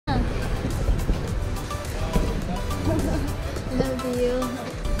Love you.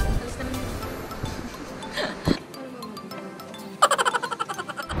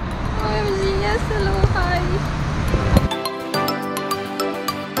 OMG, yes, hello, hi.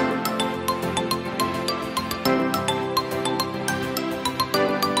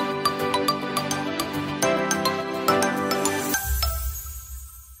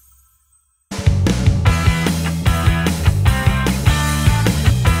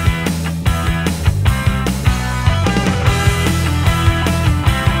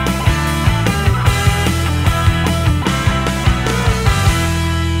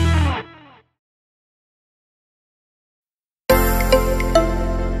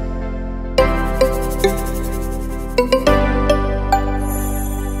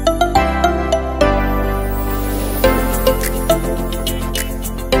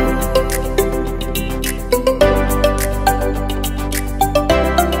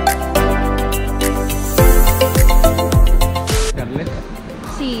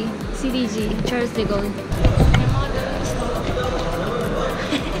 CDG, Charles de Gaulle.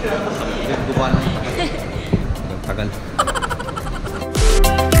 Tagal.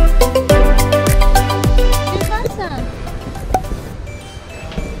 ¿Qué pasa?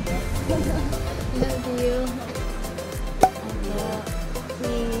 Love you.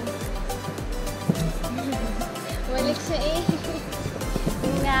 Balik siya eh.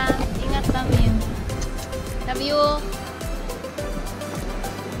 Ingat kami. Love you.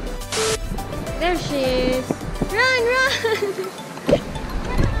 There she is. Run, run!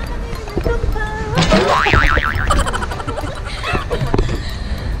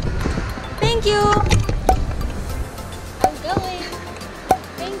 Thank you. I'm going.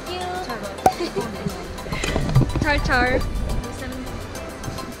 Thank you. Char char.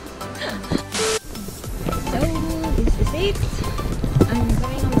 So this is it. I'm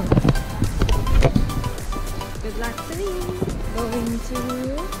going alone. Good luck to me. Going to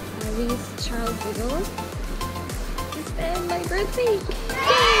Paris Charles de Gaulle to spend my birthday.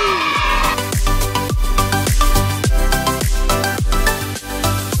 Yay!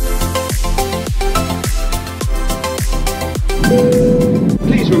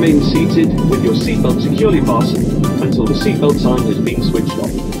 Please remain seated with your seatbelt securely fastened until the seatbelt sign has been switched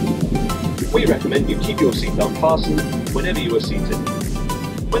off. We recommend you keep your seatbelt fastened whenever you are seated.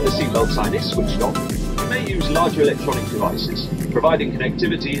 When the seatbelt sign is switched off, you may use larger electronic devices, providing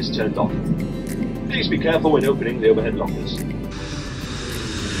connectivity is turned on. Please be careful when opening the overhead lockers.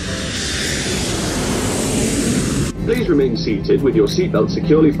 Please remain seated with your seatbelt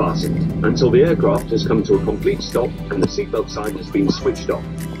securely fastened until the aircraft has come to a complete stop and the seatbelt sign has been switched off.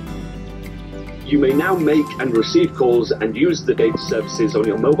 You may now make and receive calls and use the data services on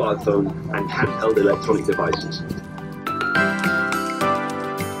your mobile phone and handheld electronic devices.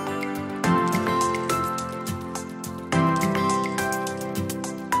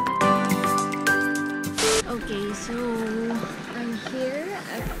 Okay, so I'm here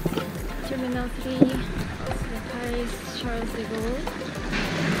at Terminal 3 of the Paris Charles de Gaulle.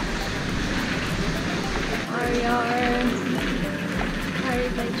 RER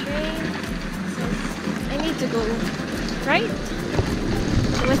Paris by train. So I need to go right.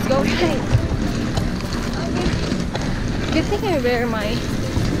 So let's go right. Okay. Good thing I wear my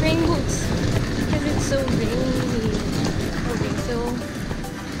rain boots because it's so rainy. Okay, so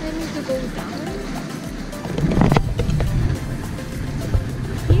I need to go down.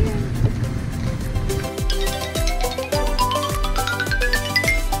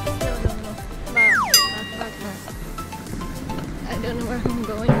 I don't know where I'm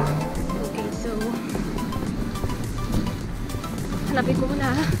going. Okay, so hanapin ko muna.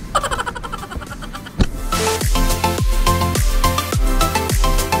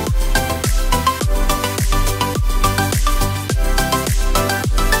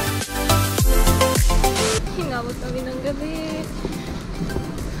 Hinabot kami ng gabi.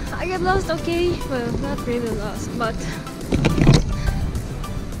 I got lost, okay? Well, not really lost, but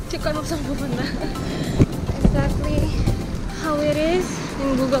check ano saan pupunta. Exactly how it is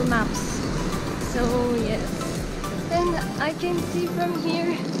in Google Maps. So yes, and I can see from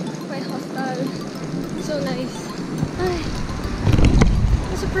here my hostel. So nice.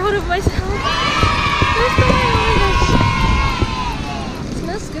 I'm so proud of myself. There's so many oranges. It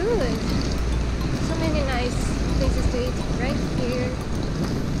smells good. So many nice places to eat right here.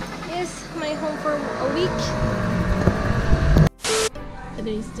 Yes, my home for a week.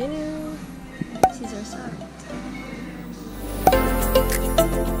 Today's dinner, Caesar salad.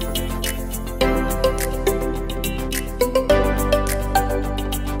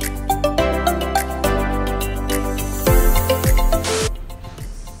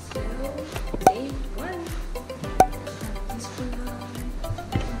 Day 1.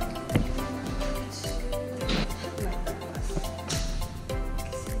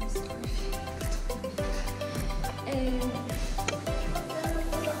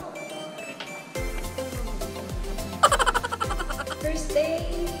 stay.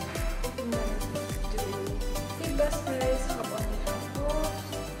 And then do feedback guys habang off.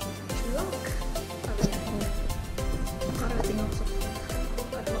 Look! Nakarating ako sa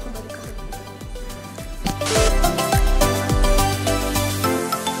at makabalik ka sa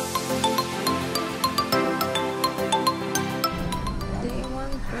Day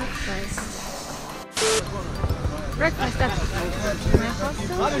 1 breakfast. Breakfast at my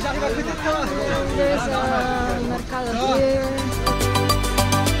hostel. And there's a mercado here.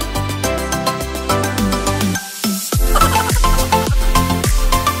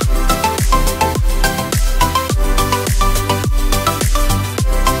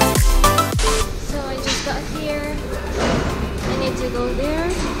 So I just got here. I need to go there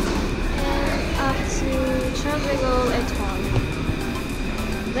and up to Tropical Étoile.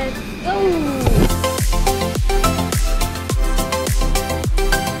 Let's go!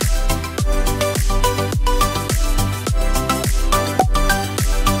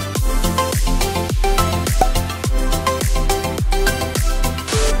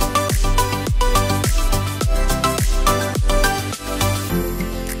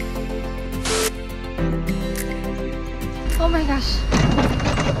 Oh my gosh,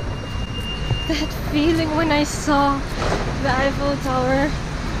 that feeling when I saw the Eiffel Tower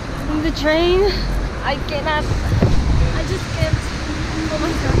in the train, I just can't, oh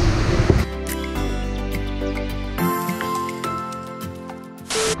my gosh.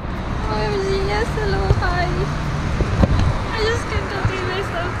 OMG, yes, hello, hi. I just can't contain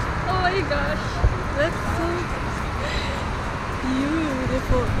myself, oh my gosh, that's so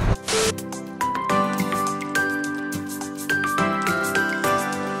beautiful.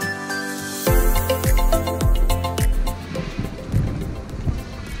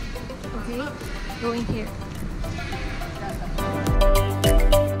 Going here.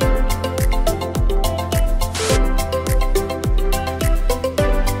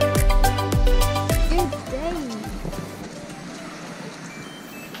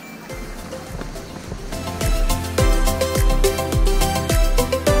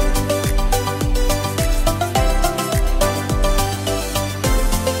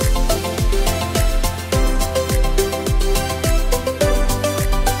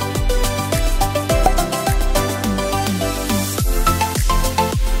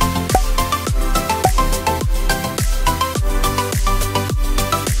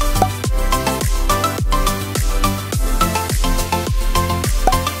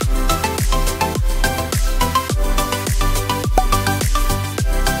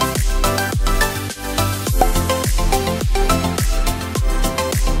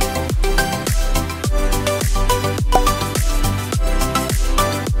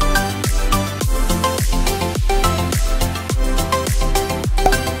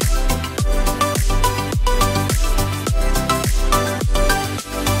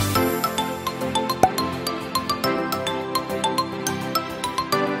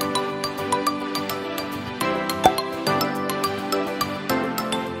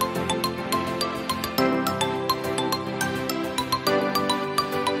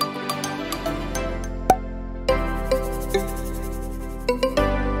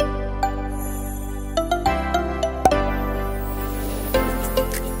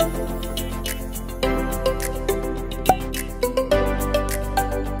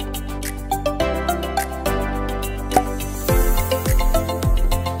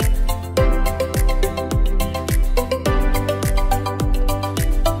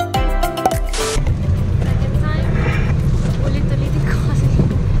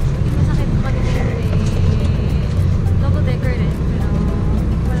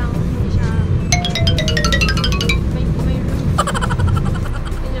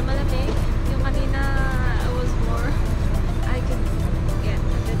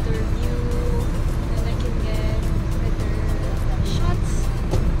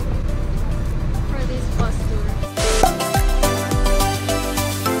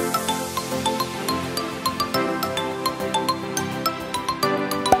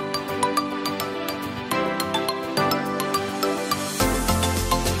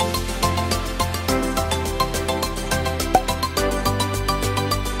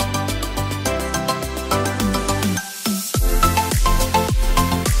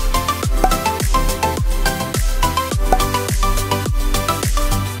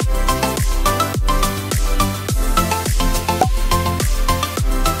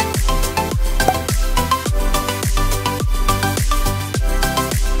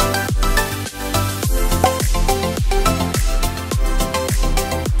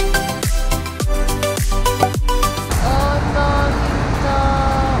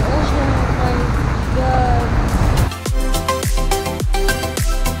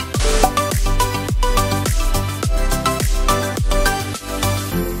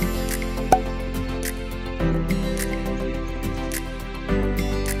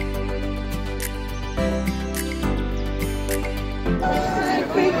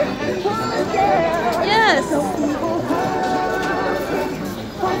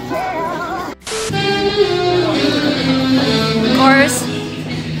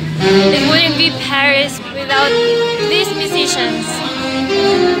 without these musicians. So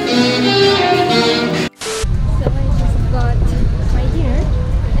I just got my dinner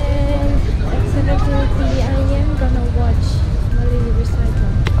and at 7:30 I am gonna watch Ballet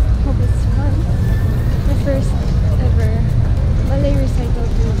recital. Hope it's fun. The first ever Ballet recital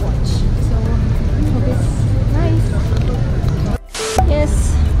to watch. So hope it's nice.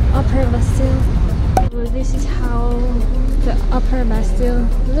 Yes, Upper Bastille. Well, this is how the Upper Bastille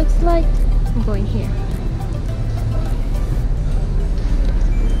looks like. I'm going here.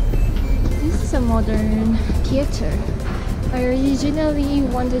 This is a modern theater. I originally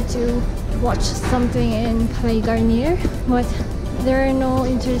wanted to watch something in Palais Garnier, but there are no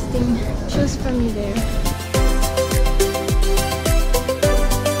interesting shows for me there.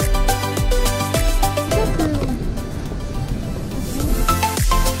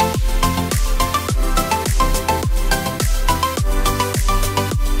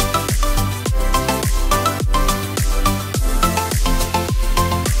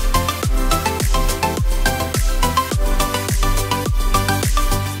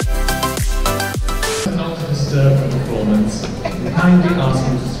 Performance, we kindly ask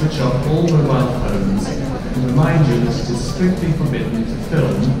you to switch off all mobile phones and remind you that it is strictly forbidden to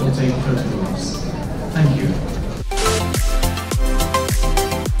film or take photographs. Thank you.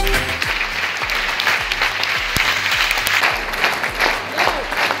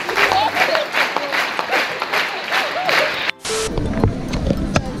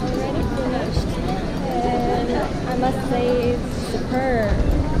 It's already finished and I must say it's superb.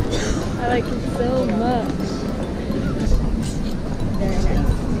 I like it so much. Very nice.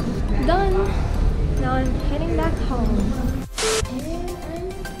 Done! Now I'm heading back home. And I'm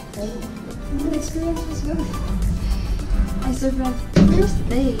home. The experience was good. I survived first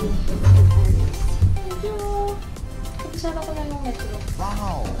day in Paris. Medyo, kapasama ko na yung metro.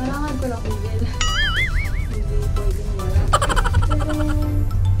 Wow!